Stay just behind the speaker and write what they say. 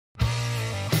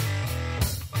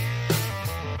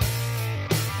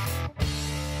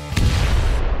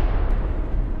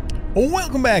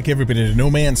Welcome back, everybody, to No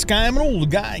Man's Sky. I'm an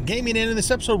old guy gaming, and in this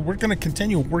episode, we're going to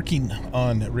continue working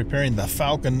on repairing the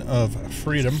Falcon of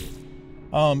Freedom.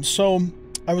 So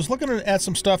I was looking at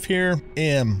some stuff here,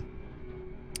 and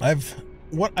I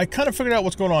kind of figured out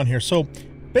what's going on here. So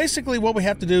basically, what we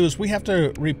have to do is we have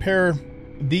to repair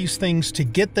these things to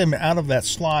get them out of that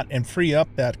slot and free up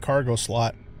that cargo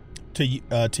slot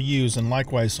to use, and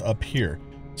likewise up here.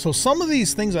 So some of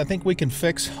these things I think we can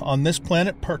fix on this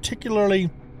planet, particularly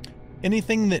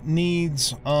anything that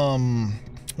needs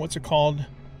what's it called,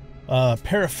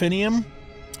 paraffinium.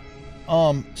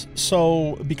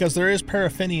 So because there is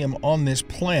paraffinium on this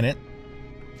planet,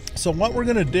 so what we're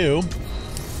going to do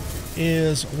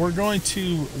is we're going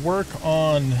to work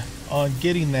on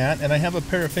getting that, and I have a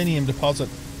paraffinium deposit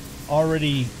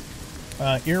already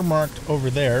earmarked over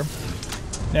there.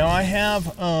 Now I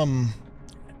have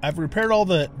I've repaired all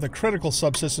the critical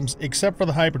subsystems except for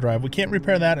the hyperdrive. We can't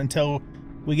repair that until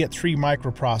we get 3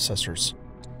 microprocessors.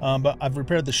 But I've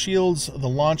repaired the shields, the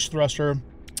launch thruster,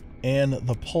 and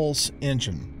the pulse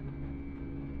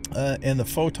engine. And the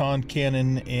photon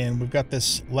cannon, and we've got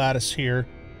this lattice here.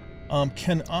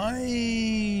 Can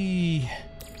I...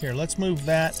 Here, let's move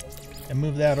that and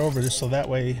move that over just so that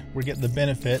way we're getting the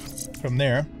benefit from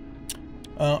there.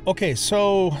 Okay,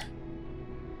 so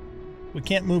we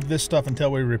can't move this stuff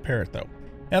until we repair it, though.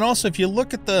 And also, if you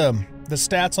look at the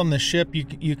stats on the ship,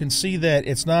 you can see that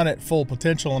it's not at full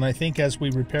potential, and I think as we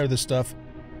repair this stuff,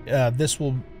 this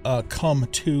will come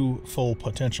to full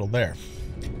potential there.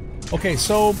 Okay,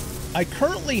 so I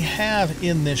currently have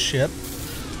in this ship,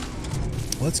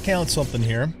 let's count something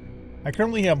here. I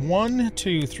currently have 1,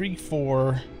 2, 3,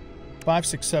 4, 5,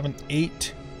 6, 7,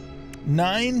 8,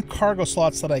 9 cargo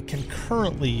slots that I can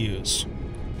currently use.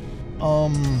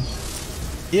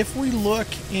 If we look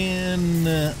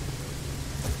in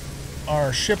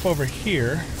our ship over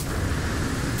here,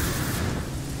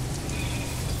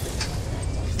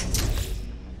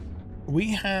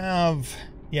 we have,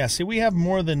 yeah, see, we have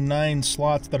more than 9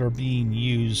 slots that are being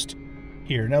used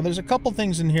here. Now, there's a couple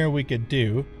things in here we could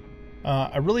do.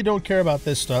 I really don't care about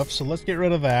this stuff, so let's get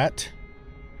rid of that.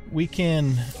 We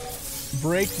can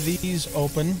break these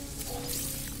open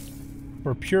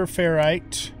for pure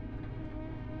ferrite.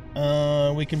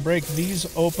 We can break these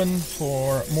open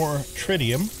for more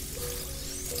tritium.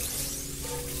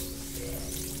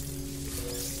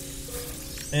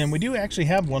 And we do actually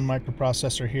have 1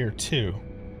 microprocessor here too.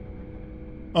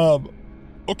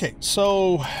 Okay,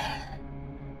 so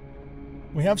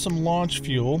we have some launch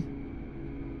fuel.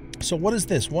 So what is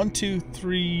this? 1, 2,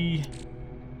 3.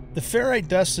 The ferrite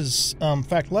dust is, in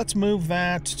fact, let's move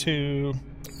that to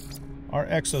our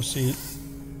exosuit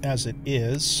as it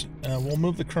is. We'll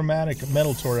move the chromatic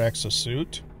metal to our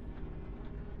exosuit.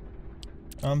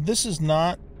 This is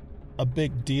not a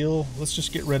big deal. Let's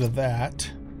just get rid of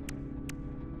that.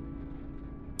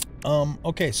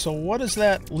 Okay, so what does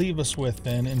that leave us with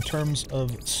then in terms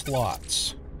of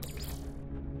slots?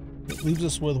 It leaves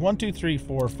us with 1, 2, 3,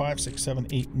 4, 5, 6, 7,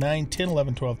 8, 9, 10,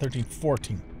 11, 12, 13,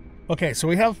 14. Okay, so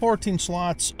we have 14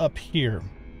 slots up here.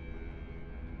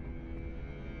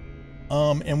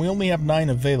 And we only have 9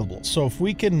 available. So if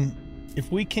we can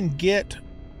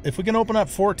open up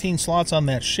 14 slots on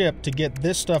that ship to get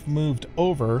this stuff moved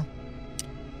over,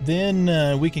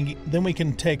 then we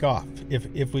can take off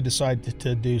if we decide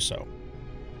to do so.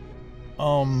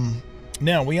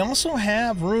 Now we also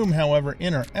have room, however,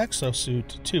 in our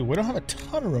exosuit too. We don't have a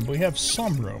ton of room, but we have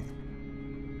some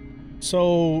room.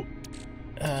 So,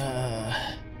 well,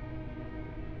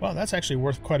 that's actually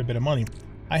worth quite a bit of money.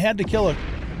 I had to kill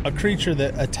a creature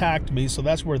that attacked me, so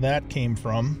that's where that came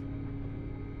from.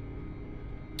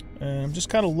 And I'm just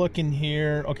kind of looking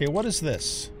here. Okay, what is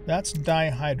this? That's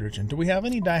dihydrogen. Do we have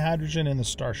any dihydrogen in the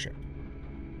starship?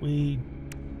 We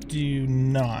do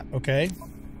not. Okay.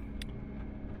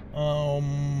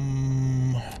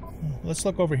 Let's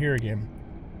look over here again.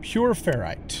 Pure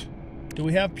ferrite. Do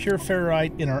we have pure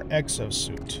ferrite in our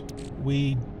exosuit?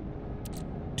 We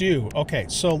do. Okay,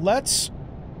 so let's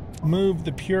move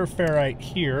the pure ferrite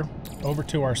here over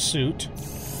to our suit.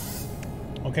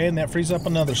 Okay, and that frees up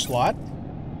another slot.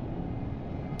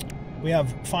 We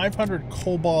have 500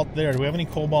 cobalt there. Do we have any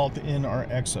cobalt in our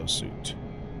exosuit?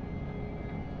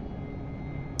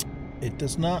 It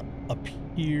does not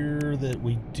appear that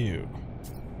we do.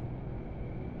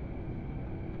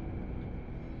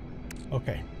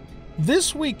 Okay.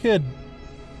 This we could...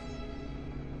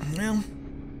 Well,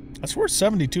 that's worth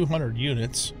 7,200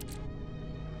 units.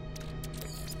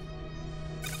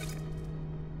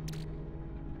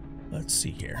 Let's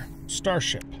see here.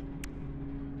 Starship.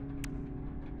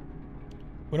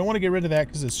 We don't want to get rid of that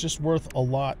because it's just worth a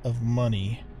lot of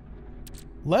money.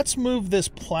 Let's move this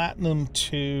platinum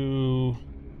to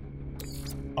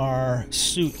our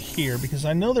suit here, because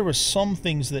I know there were some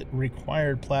things that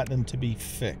required platinum to be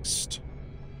fixed.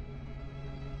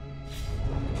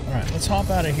 Alright, let's hop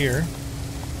out of here.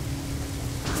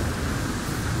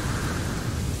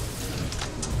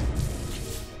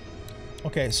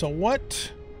 Okay, so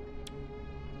what...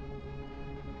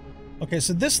 Okay,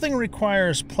 so this thing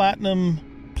requires platinum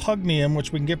pugnium,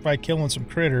 which we can get by killing some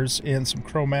critters, and some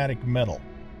chromatic metal.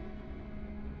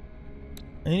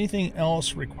 Anything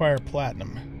else require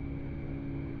platinum?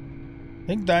 I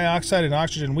think dioxide and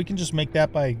oxygen, we can just make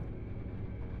that by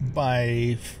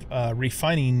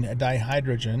refining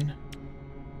dihydrogen.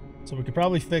 So we could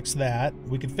probably fix that.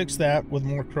 We could fix that with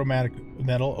more chromatic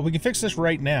metal. We can fix this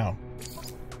right now.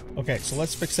 Okay, so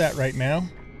let's fix that right now.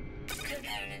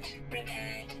 Component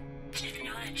repaired.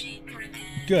 Technology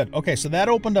repaired. Good. Okay, so that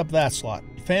opened up that slot.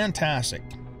 Fantastic.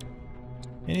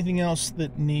 Anything else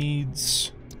that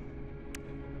needs...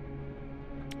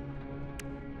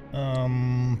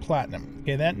 platinum.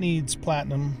 Okay, that needs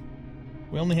platinum.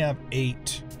 We only have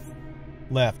 8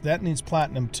 left. That needs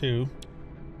platinum too.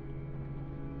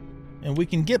 And we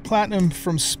can get platinum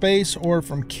from space or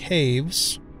from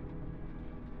caves.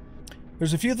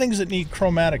 There's a few things that need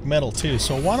chromatic metal too,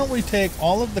 so why don't we take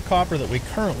all of the copper that we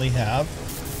currently have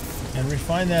and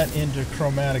refine that into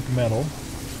chromatic metal.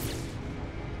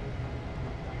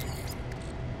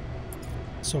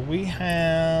 So we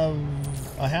have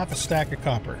a half a stack of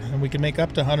copper, and we can make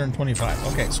up to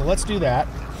 125. Okay, so let's do that.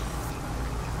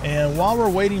 And while we're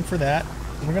waiting for that,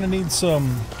 we're going to need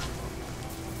some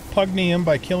pugnium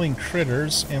by killing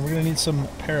critters, and we're going to need some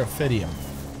paraphidium.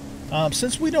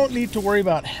 Since we don't need to worry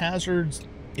about hazards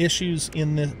issues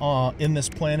in this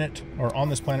planet, or on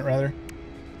this planet rather,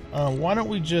 why don't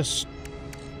we just...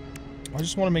 I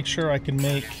just want to make sure I can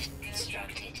make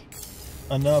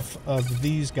enough of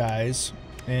these guys.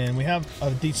 And we have a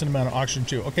decent amount of oxygen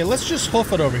too. Okay, let's just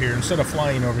hoof it over here instead of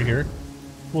flying over here.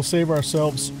 We'll save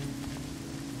ourselves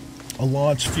a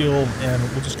launch fuel, and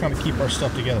we'll just kind of keep our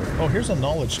stuff together. Oh, here's a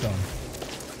knowledge stone.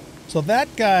 So that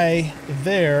guy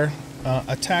there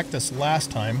attacked us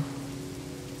last time.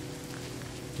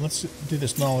 Let's do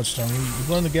this knowledge stone. We've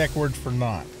learned the Gek word for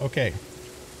not. Okay.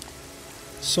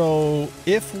 So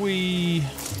if we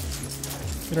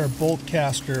get our bolt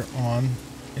caster on,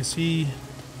 is he...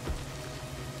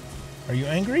 Are you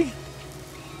angry?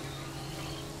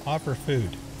 Offer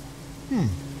food. I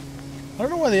don't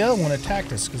know why the other one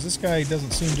attacked us, because this guy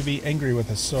doesn't seem to be angry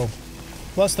with us, so...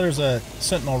 Plus there's a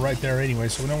sentinel right there anyway,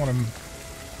 so we don't want to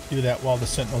do that while the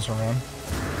sentinels are on.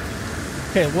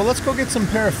 Okay, well let's go get some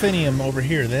paraffinium over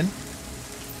here then.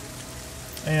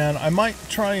 And I might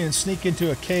try and sneak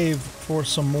into a cave for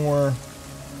some more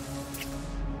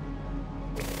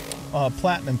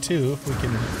platinum too, if we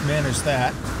can manage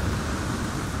that.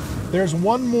 There's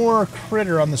one more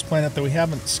critter on this planet that we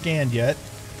haven't scanned yet.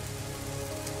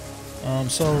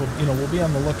 So, you know, we'll be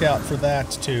on the lookout for that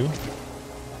too.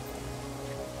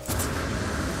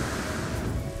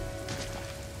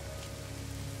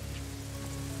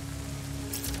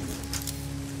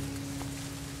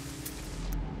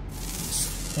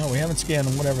 Oh, we haven't scanned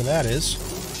whatever that is.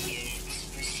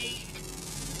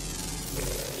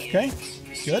 Okay,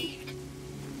 good.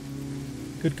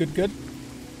 Good.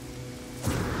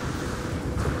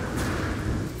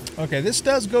 Okay, this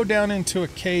does go down into a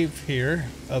cave here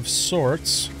of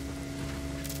sorts.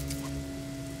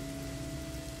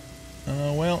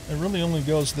 Well, it really only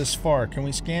goes this far. Can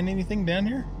we scan anything down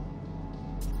here?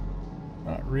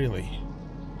 Not really.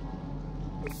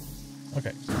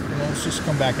 Okay, well, let's just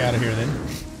come back out of here then.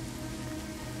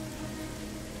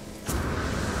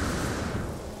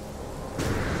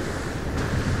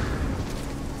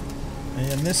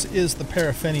 And this is the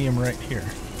paraffinium right here.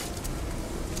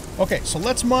 Okay, so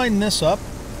let's mine this up.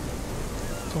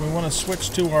 So we want to switch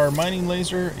to our mining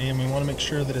laser, and we want to make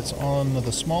sure that it's on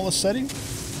the smallest setting.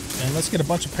 And let's get a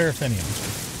bunch of paraffinium.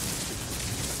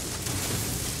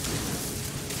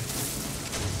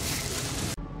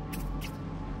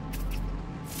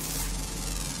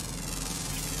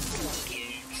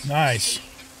 Nice.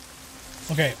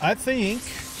 Okay, I think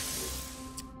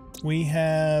we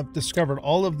have discovered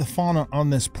all of the fauna on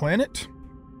this planet.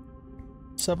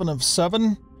 7 of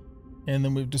 7. And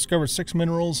then we've discovered 6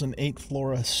 minerals and 8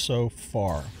 flora so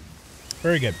far.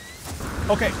 Very good.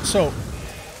 Okay, so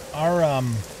our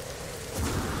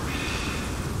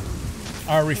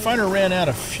refiner ran out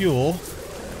of fuel.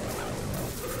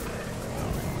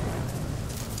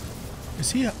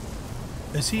 He's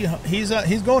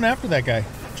going after that guy.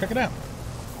 Check it out.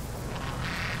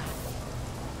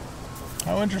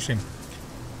 How interesting.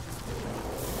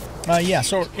 Yeah,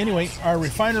 so anyway, our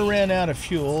refiner ran out of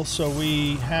fuel, so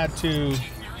we had to,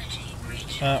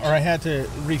 or I had to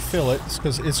refill it,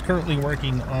 because it's currently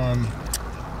working on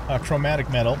chromatic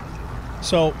metal.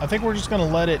 So I think we're just going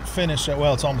to let it finish.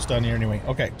 Well, it's almost done here anyway.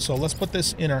 Okay, so let's put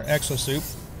this in our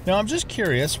exosuit. Now, I'm just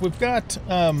curious. We've got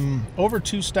over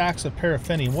 2 stacks of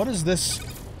paraffinium. What is this?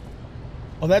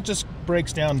 Well, that just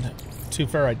breaks down to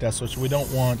ferrite dust, which we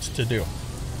don't want to do.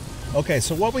 Okay,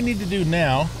 so what we need to do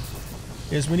now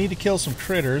is we need to kill some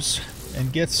critters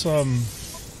and get some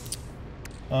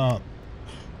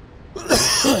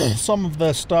some of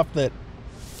the stuff that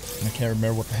I can't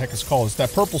remember what the heck it's called. It's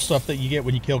that purple stuff that you get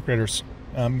when you kill critters.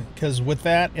 Because with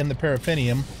that and the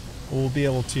paraffinium, we'll be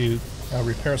able to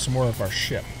repair some more of our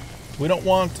ship. We don't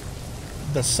want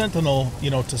the Sentinel, you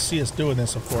know, to see us doing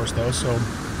this, of course, though. So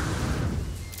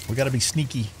we got to be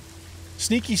sneaky,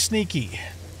 sneaky, sneaky.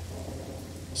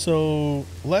 So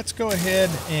let's go ahead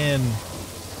and.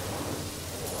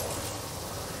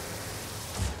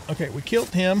 Okay, we killed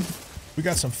him. We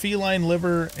got some feline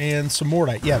liver and some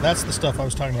mordite. Yeah, that's the stuff I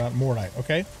was talking about, mordite.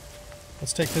 Okay,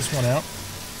 let's take this one out.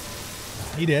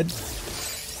 He did.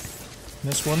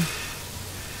 This one.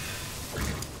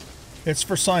 It's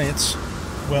for science.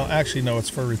 Well, actually, no, it's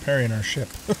for repairing our ship.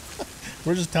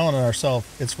 We're just telling ourselves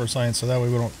it's for science, so that way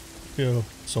we don't feel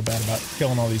so bad about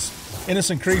killing all these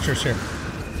innocent creatures here.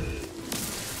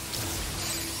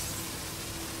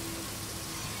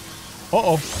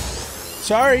 Uh-oh.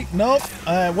 Sorry, nope,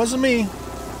 it wasn't me.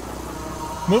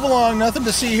 Move along, nothing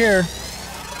to see here.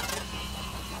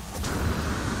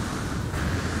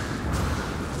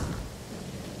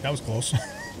 That was close.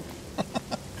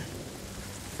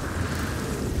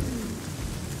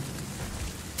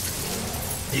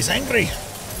 He's angry.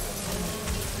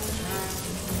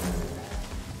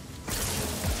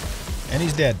 And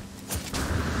he's dead.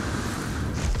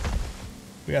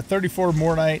 We got 34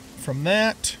 mordite from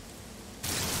that.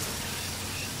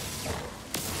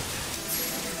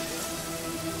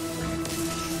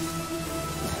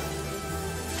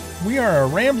 We are a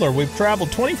rambler. We've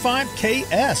traveled 25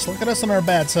 KS. Look at us and our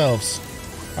bad selves.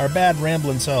 Our bad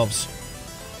rambling selves.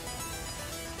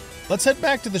 Let's head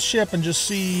back to the ship and just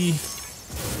see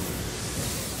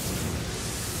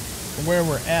where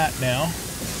we're at now.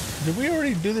 Did we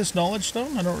already do this knowledge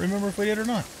stone? I don't remember if we did or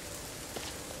not.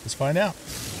 Let's find out.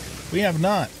 We have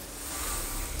not.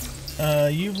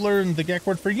 You've learned the Gek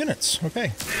word for units.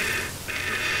 Okay.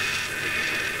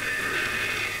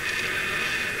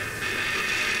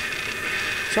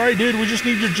 Sorry, dude, we just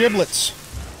need your giblets.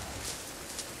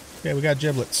 Okay, we got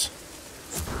giblets.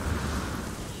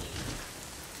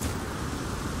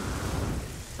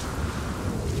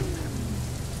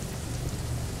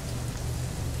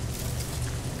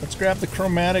 Let's grab the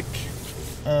chromatic.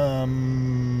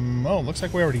 Oh, looks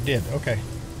like we already did. Okay.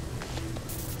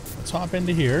 Let's hop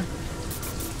into here.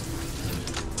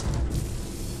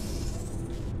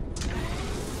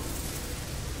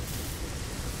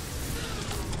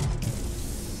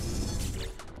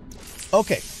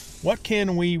 Okay, what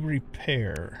can we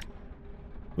repair?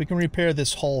 We can repair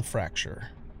this hull fracture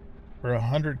for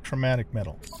 100 chromatic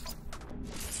metal.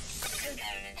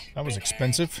 That was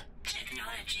expensive.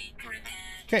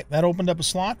 Okay, that opened up a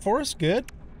slot for us. Good.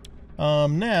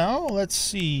 Now, let's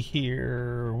see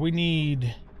here. We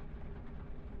need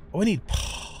pugnium.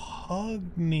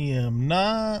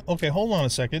 Nah. Okay, hold on a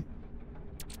second.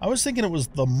 I was thinking it was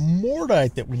the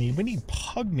mordite that we need. We need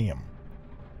pugnium.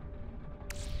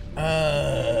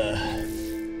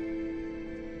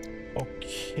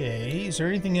 Okay, is there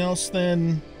anything else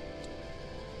then?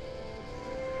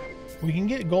 We can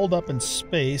get gold up in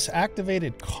space.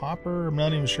 Activated copper, I'm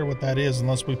not even sure what that is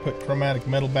unless we put chromatic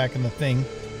metal back in the thing.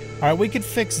 Alright, we could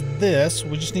fix this.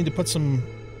 We just need to put some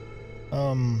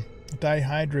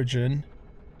dihydrogen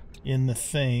in the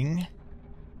thing.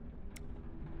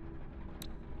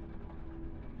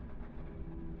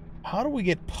 How do we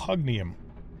get pugnium?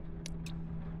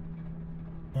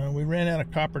 We ran out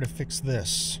of copper to fix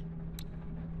this.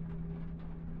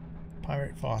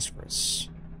 Pyrite phosphorus.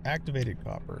 Activated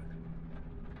copper.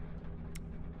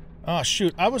 Oh,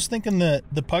 shoot. I was thinking that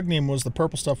the pugnium was the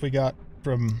purple stuff we got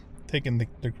from taking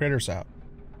the critters out.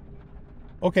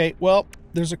 Okay, well,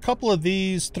 there's a couple of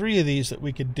these, 3 of these that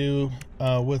we could do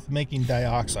with making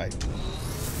dioxide.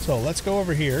 So let's go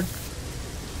over here.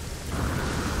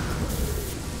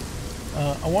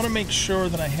 I want to make sure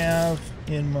that I have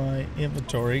in my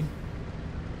inventory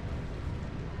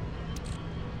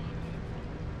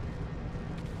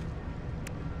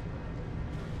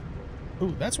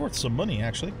ooh, that's worth some money,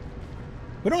 actually.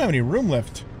 We don't have any room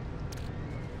left.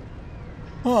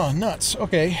 Oh, nuts.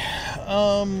 Okay.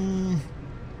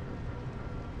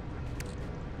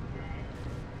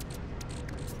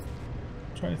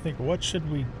 trying to think, what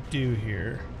should we do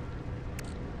here?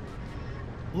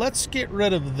 Let's get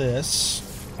rid of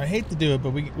this. I hate to do it, but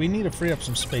we need to free up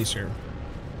some space here.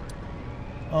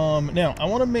 Now, I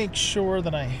want to make sure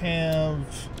that I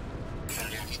have...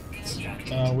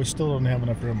 we still don't have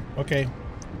enough room. Okay.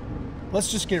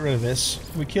 Let's just get rid of this.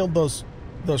 We killed those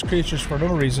creatures for no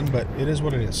reason, but it is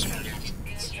what it is.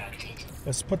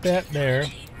 Let's put that there,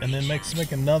 and then let's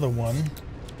make another one.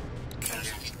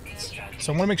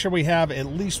 So I want to make sure we have at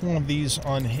least one of these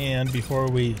on hand before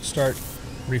we start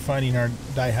refining our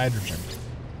dihydrogen.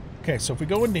 Okay, so if we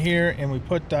go into here and we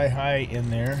put dihy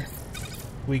in there,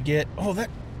 we get... Oh,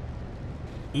 that...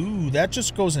 Ooh, that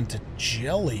just goes into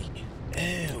jelly.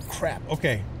 Oh, crap.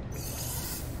 Okay.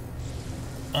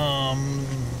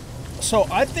 So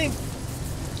I think...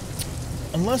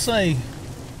 Unless I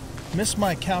miss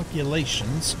my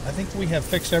calculations, I think we have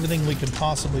fixed everything we can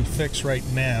possibly fix right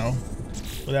now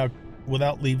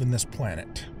without leaving this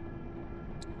planet.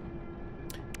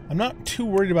 I'm not too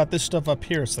worried about this stuff up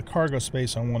here. It's the cargo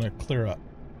space I want to clear up.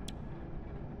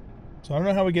 So I don't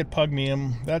know how we get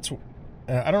pugnium.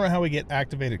 I don't know how we get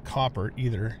activated copper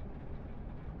either.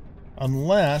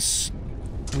 Unless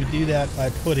we do that by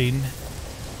putting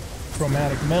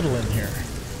chromatic metal in here.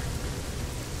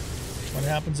 What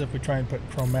happens if we try and put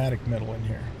chromatic metal in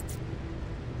here?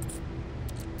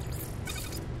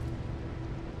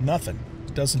 Nothing.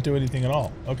 It doesn't do anything at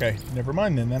all. Okay, never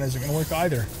mind then. That isn't going to work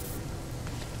either.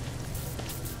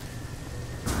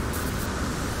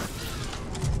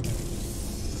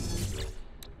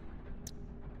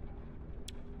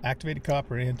 Activated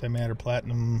copper, antimatter,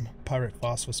 platinum, pyrite,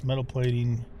 phosphorus, metal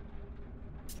plating.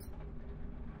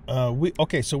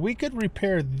 Okay, so we could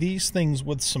repair these things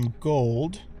with some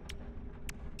gold.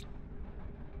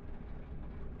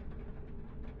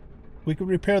 We could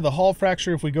repair the hull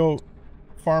fracture if we go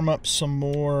farm up some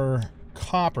more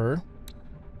copper.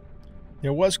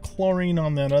 There was chlorine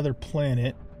on that other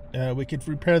planet. We could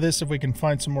repair this if we can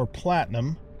find some more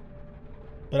platinum.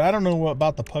 But I don't know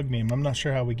about the pugnium. I'm not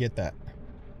sure how we get that.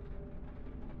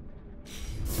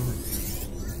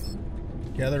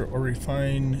 Gather or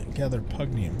refine, gather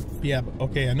pugnium. Yeah,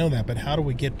 okay, I know that, but how do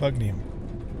we get pugnium?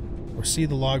 Or see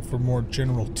the log for more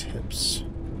general tips.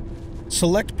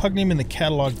 Select pugnium in the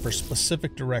catalog for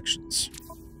specific directions.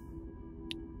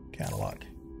 Catalog.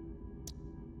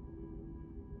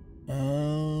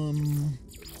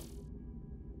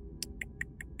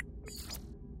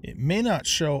 It may not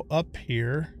show up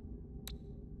here.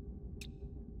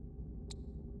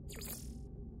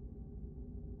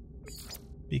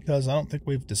 Because I don't think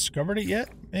we've discovered it yet,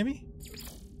 maybe?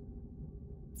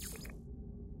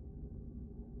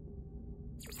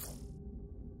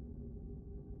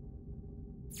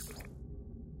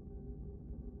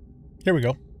 Here we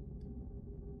go.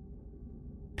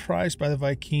 Prized by the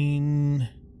Viking.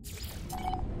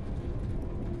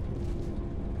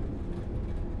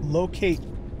 Locate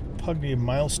Pugnium,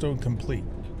 milestone complete.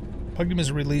 Pugnium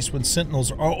is released when sentinels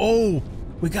are... Oh,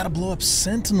 we gotta blow up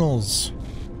sentinels.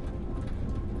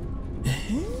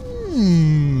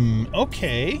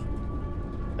 Okay.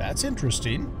 That's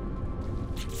interesting.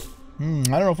 I don't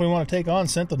know if we want to take on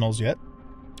sentinels yet.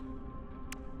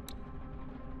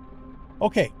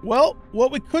 Okay, well,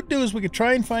 what we could do is we could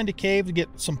try and find a cave to get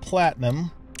some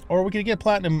platinum. Or we could get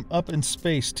platinum up in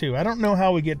space, too. I don't know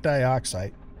how we get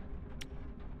dioxide.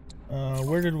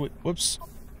 Where did we... Whoops.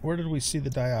 Where did we see the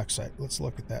dioxide? Let's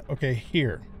look at that. Okay,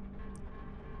 here.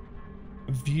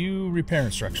 View repair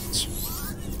instructions.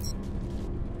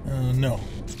 No.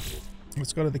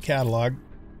 Let's go to the catalog.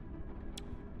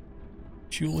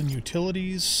 Fuel and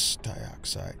utilities.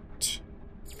 Dioxide.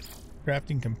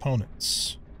 Crafting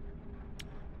components.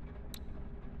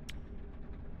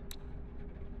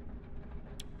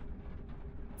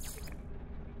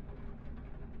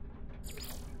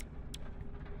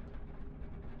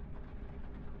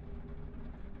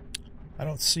 I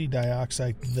don't see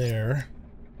dioxide there.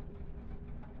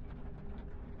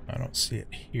 I don't see it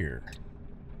here.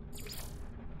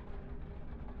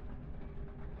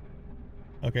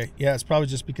 Okay, yeah, it's probably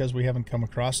just because we haven't come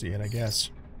across it yet, I guess.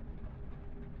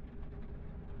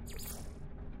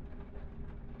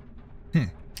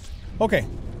 Okay.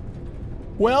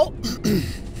 Well,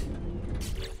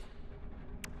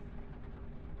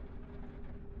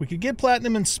 we could get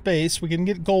platinum in space. We can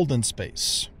get gold in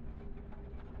space.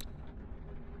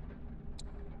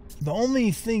 The only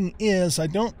thing is, I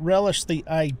don't relish the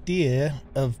idea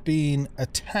of being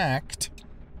attacked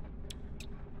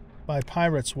by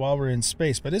pirates while we're in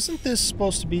space. But isn't this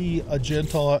supposed to be a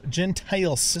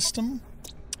Gentile system?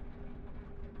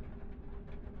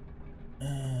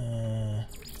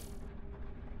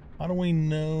 How do we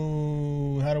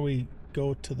know... How do we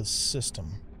go to the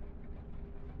system?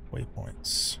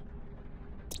 Waypoints.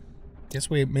 Guess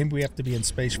maybe we have to be in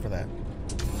space for that.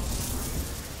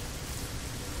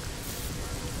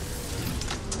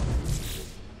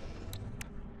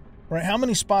 All right, how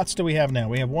many spots do we have now?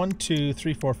 We have 1, 2,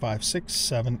 3, 4, 5, 6,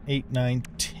 7, 8, 9,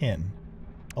 10,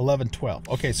 11, 12.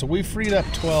 Okay, so we freed up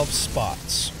 12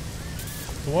 spots.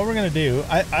 So what we're gonna do,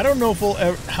 I don't know if we'll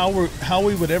ever, how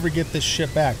we would ever get this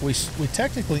ship back. We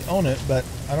technically own it, but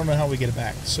I don't know how we get it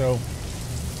back. So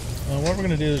what we're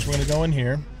gonna do is we're gonna go in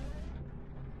here.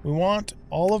 We want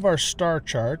all of our star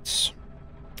charts.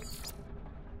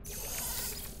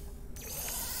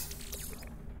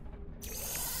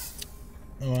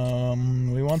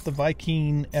 We want the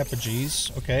Viking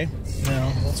effigies. Okay,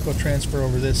 now let's go transfer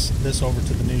over this over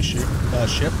to the new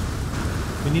ship.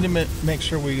 We need to make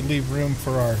sure we leave room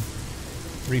for our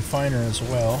refiner as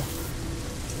well.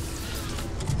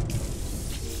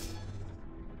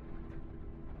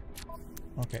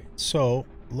 Okay, so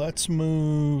let's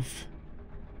move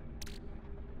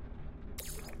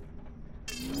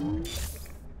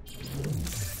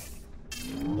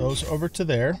those over to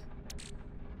there.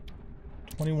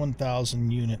 21,000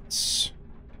 units.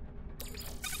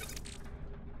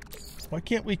 Why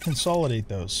can't we consolidate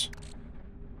those?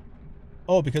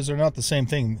 Oh, because they're not the same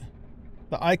thing.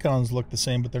 The icons look the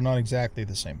same, but they're not exactly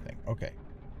the same thing. Okay.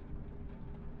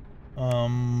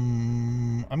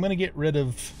 I'm going to get rid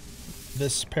of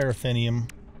this paraffinium.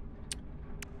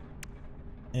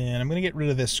 And I'm going to get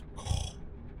rid of this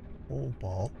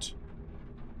cobalt,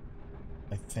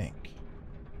 I think.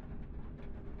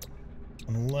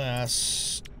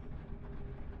 Unless...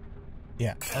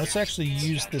 yeah, let's actually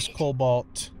use this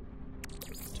cobalt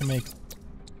to make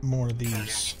more of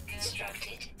these,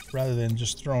 rather than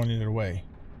just throwing it away.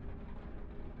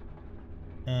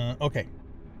 Okay.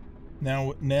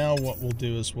 Now what we'll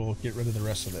do is we'll get rid of the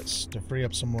rest of this to free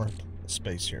up some more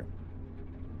space here.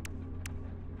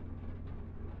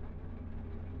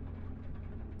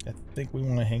 I think we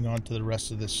want to hang on to the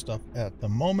rest of this stuff at the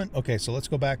moment. Okay, so let's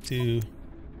go back to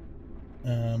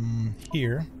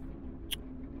here.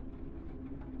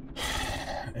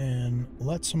 And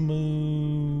let's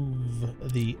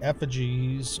move the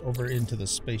effigies over into the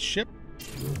spaceship.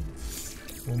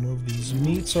 We'll move these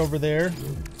meats over there.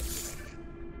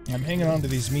 I'm hanging on to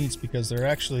these meats because they're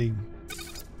actually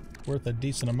worth a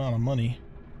decent amount of money.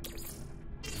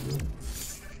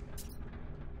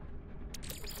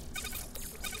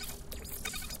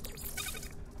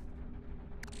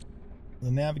 The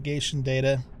navigation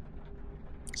data.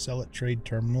 Sell at trade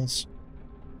terminals.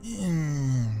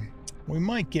 We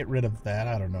might get rid of that.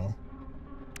 I don't know.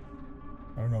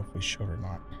 I don't know if we should or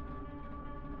not.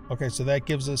 Okay, so that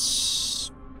gives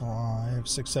us 5,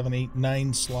 6, 7, 8,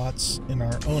 9 slots in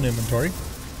our own inventory.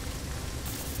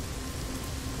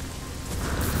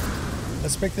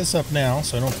 Let's pick this up now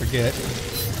so I don't forget.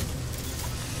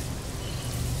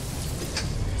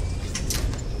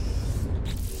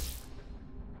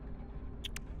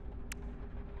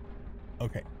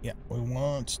 Okay, yeah, we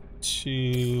want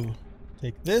to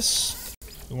take this.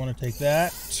 We want to take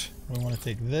that. We want to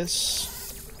take this.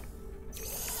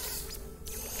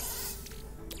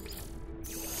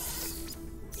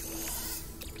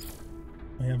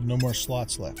 I have no more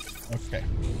slots left. Okay.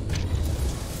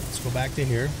 Let's go back to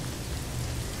here.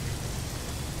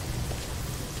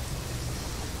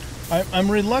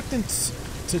 I'm reluctant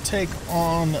to take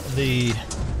on the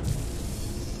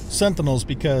Sentinels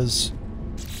because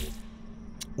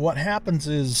what happens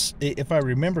is, if I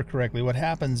remember correctly, what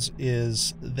happens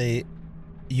is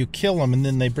you kill them and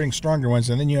then they bring stronger ones,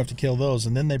 and then you have to kill those,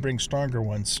 and then they bring stronger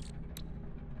ones.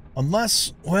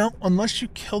 Unless you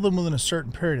kill them within a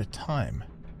certain period of time.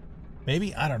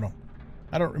 Maybe? I don't know.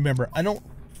 I don't remember. I don't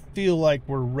feel like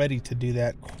we're ready to do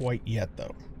that quite yet,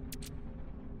 though.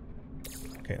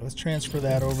 Okay, let's transfer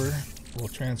that over. We'll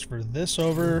transfer this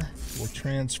over. We'll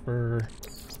transfer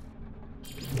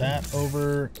that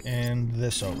over and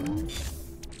this over.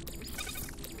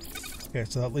 Okay,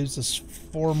 so that leaves us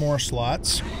 4 more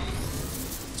slots.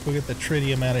 Let's go get the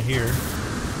tritium out of here.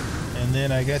 And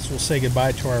then I guess we'll say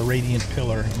goodbye to our radiant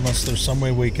pillar, unless there's some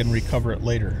way we can recover it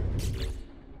later.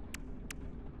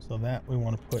 So that we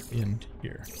want to put in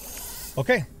here.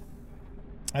 Okay.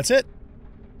 That's it.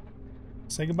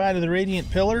 Say goodbye to the radiant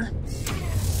pillar.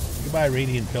 Goodbye,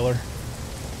 radiant pillar.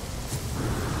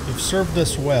 You've served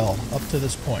us well up to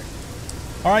this point.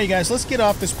 Alright, you guys, let's get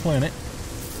off this planet.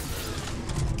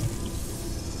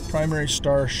 Primary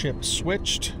starship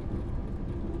switched.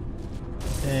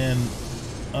 And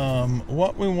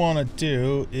what we want to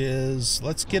do is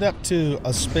let's get up to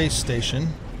a space station.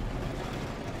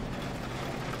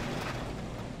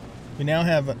 We now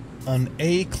have an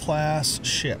A-class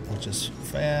ship, which is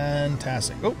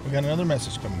fantastic. Oh, we got another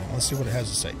message coming in. Let's see what it has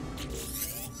to say.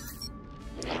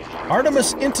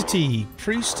 Artemis Entity,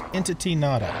 Priest Entity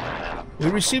Nada.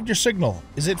 We received your signal.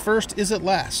 Is it first? Is it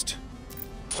last?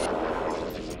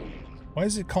 Why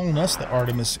is it calling us the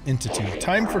Artemis Entity?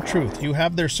 Time for truth. You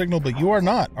have their signal, but you are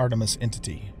not Artemis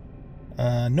Entity.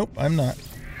 Nope, I'm not.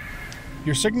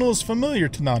 Your signal is familiar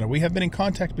to Nada. We have been in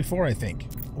contact before, I think.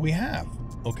 We have.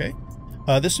 Okay.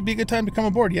 This would be a good time to come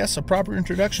aboard. Yes, a proper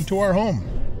introduction to our home.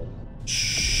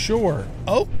 Sure.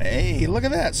 Oh, hey, look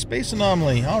at that. Space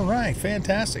anomaly. All right,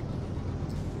 fantastic.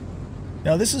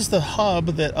 Now, this is the hub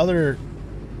that other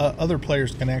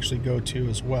players can actually go to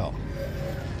as well.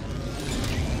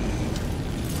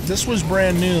 This was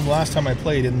brand new the last time I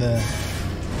played in the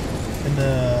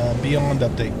Beyond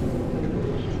update.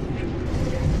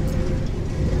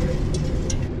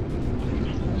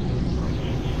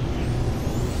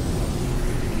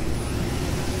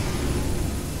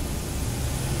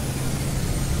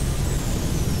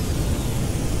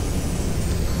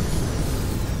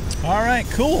 All right,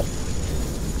 cool.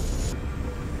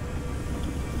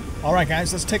 All right,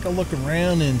 guys, let's take a look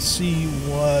around and see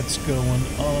what's going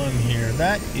on here.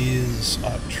 That is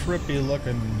a trippy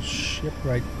looking ship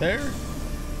right there.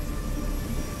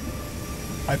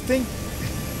 I think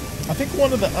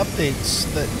one of the updates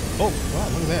that, oh wow,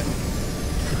 look at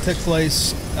that. It took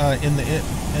place in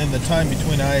the time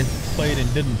between I played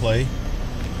and didn't play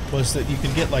was that you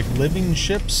could get like living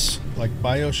ships, like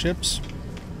bio ships.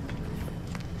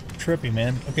 Trippy,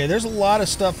 man. Okay, there's a lot of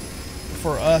stuff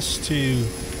for us to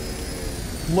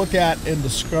look at and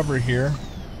discover here.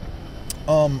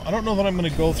 I don't know that I'm going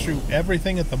to go through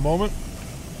everything at the moment.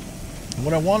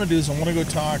 What I want to do is I want to go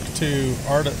talk to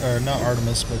not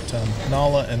Artemis, but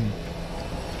Nala and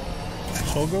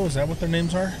Shogo. Is that what their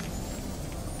names are?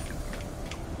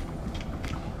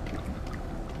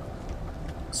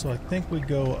 So I think we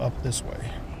go up this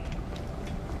way.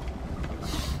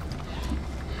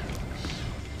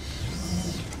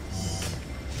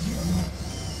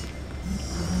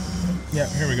 Yeah,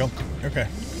 here we go. Okay.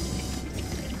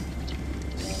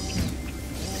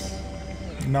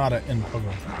 Nada and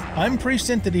Pogo. I'm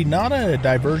Priest Entity Nada, a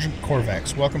divergent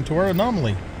Corvax. Welcome to our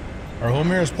anomaly. Our home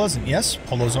here is pleasant, yes?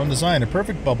 Polo's own design, a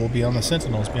perfect bubble beyond the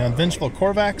Sentinels, beyond vengeful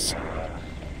Corvax.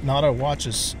 Nada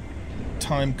watches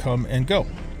time come and go.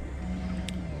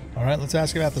 Alright, let's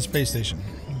ask about the space station.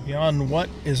 Beyond what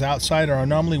is outside, our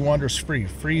anomaly wanders free,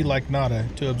 free like Nada,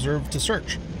 to observe, to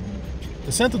search.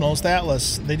 The Sentinels, the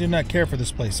Atlas, they do not care for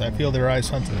this place. I feel their eyes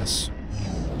hunting us.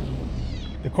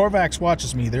 The Corvax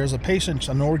watches me. There is a patient,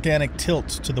 an organic tilt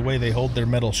to the way they hold their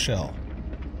metal shell.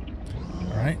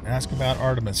 Alright, ask about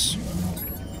Artemis.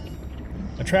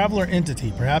 A traveler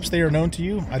entity. Perhaps they are known to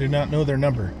you? I do not know their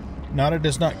number. Nada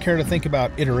does not care to think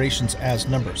about iterations as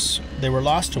numbers. They were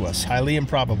lost to us, highly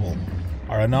improbable.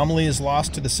 Our anomaly is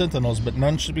lost to the Sentinels, but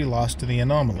none should be lost to the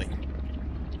anomaly.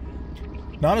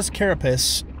 Nada's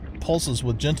carapace pulses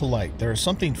with gentle light. There is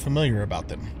something familiar about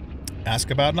them.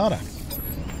 Ask about Nada.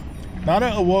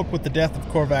 Nada awoke with the death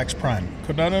of Corvax Prime.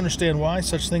 Could not understand why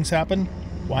such things happen,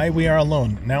 why we are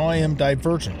alone. Now I am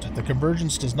divergent. The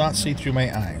convergence does not see through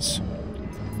my eyes.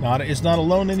 Nada is not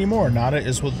alone anymore. Nada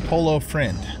is with Polo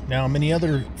Friend. Now many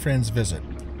other friends visit.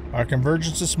 Our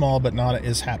convergence is small, but Nada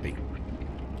is happy.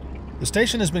 The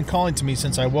station has been calling to me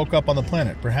since I woke up on the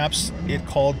planet. Perhaps it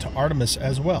called to Artemis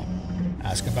as well.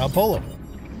 Ask about Polo.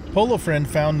 Polo Friend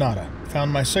found Nada,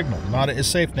 found my signal. Nada is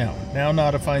safe now. Now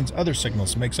Nada finds other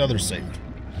signals, makes others safe.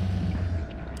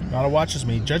 Nada watches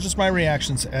me, judges my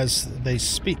reactions as they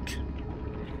speak.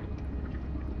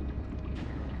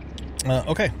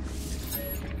 Okay.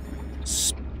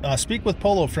 Speak with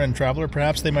Polo Friend, Traveler.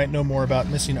 Perhaps they might know more about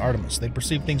missing Artemis. They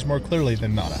perceive things more clearly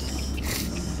than Nada.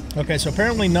 Okay, so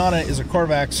apparently Nada is a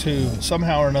Corvax who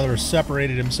somehow or another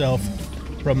separated himself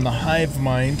from the hive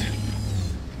mind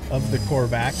of the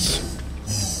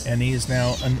Corvax, and he is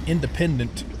now an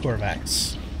independent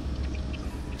Corvax.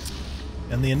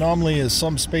 And the anomaly is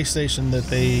some space station that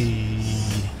they...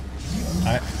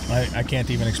 I can't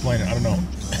even explain it. I don't know.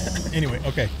 Anyway,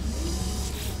 okay.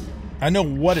 I know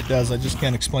what it does, I just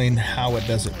can't explain how it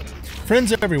does it.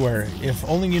 Friends everywhere, if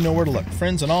only you know where to look.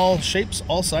 Friends in all shapes,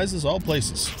 all sizes, all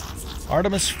places.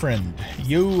 Artemis Friend,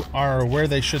 you are where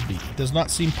they should be. It does not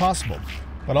seem possible,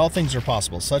 but all things are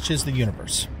possible. Such is the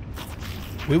universe.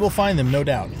 We will find them, no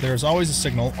doubt. There is always a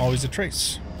signal, always a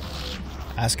trace.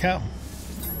 Ask how.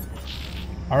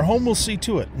 Our home will see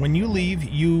to it. When you leave,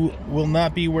 you will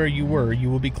not be where you were.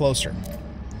 You will be closer.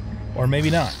 Or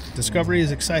maybe not. Discovery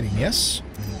is exciting, yes?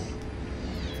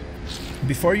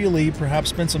 Before you leave, perhaps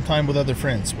spend some time with other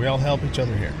friends. We all help each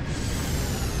other here.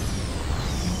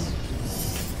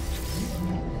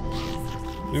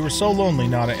 We were so lonely,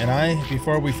 Nada and I,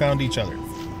 before we found each other.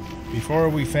 Before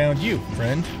we found you,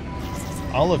 friend.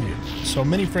 All of you. So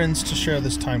many friends to share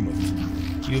this time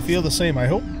with. You feel the same, I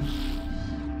hope?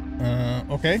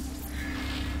 Okay.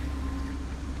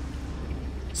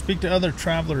 Speak to other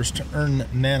travelers to earn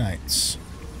nanites.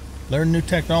 Learn new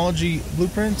technology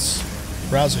blueprints.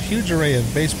 Browse a huge array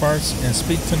of base parts and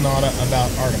speak to Nada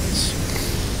about Artemis.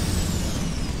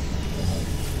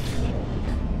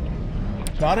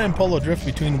 Nada and Polo drift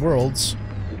between worlds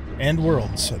and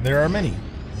worlds. There are many.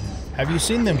 Have you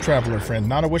seen them, traveler friend?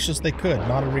 Nada wishes they could.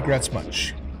 Nada regrets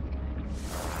much.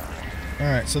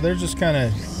 Alright, so they're just kind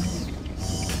of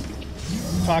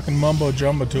talking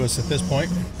mumbo-jumbo to us at this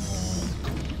point.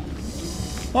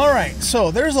 Alright,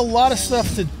 so there's a lot of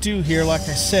stuff to do here, like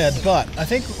I said, but I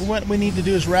think what we need to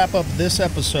do is wrap up this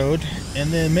episode,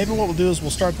 and then maybe what we'll do is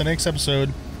we'll start the next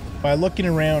episode by looking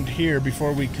around here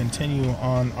before we continue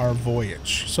on our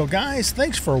voyage. So guys,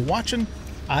 thanks for watching.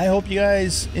 I hope you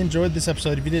guys enjoyed this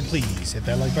episode. If you did, please hit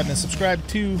that like button and subscribe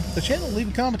to the channel. Leave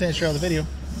a comment and share the video.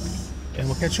 And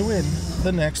we'll catch you in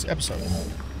the next episode.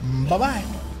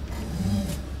 Bye-bye.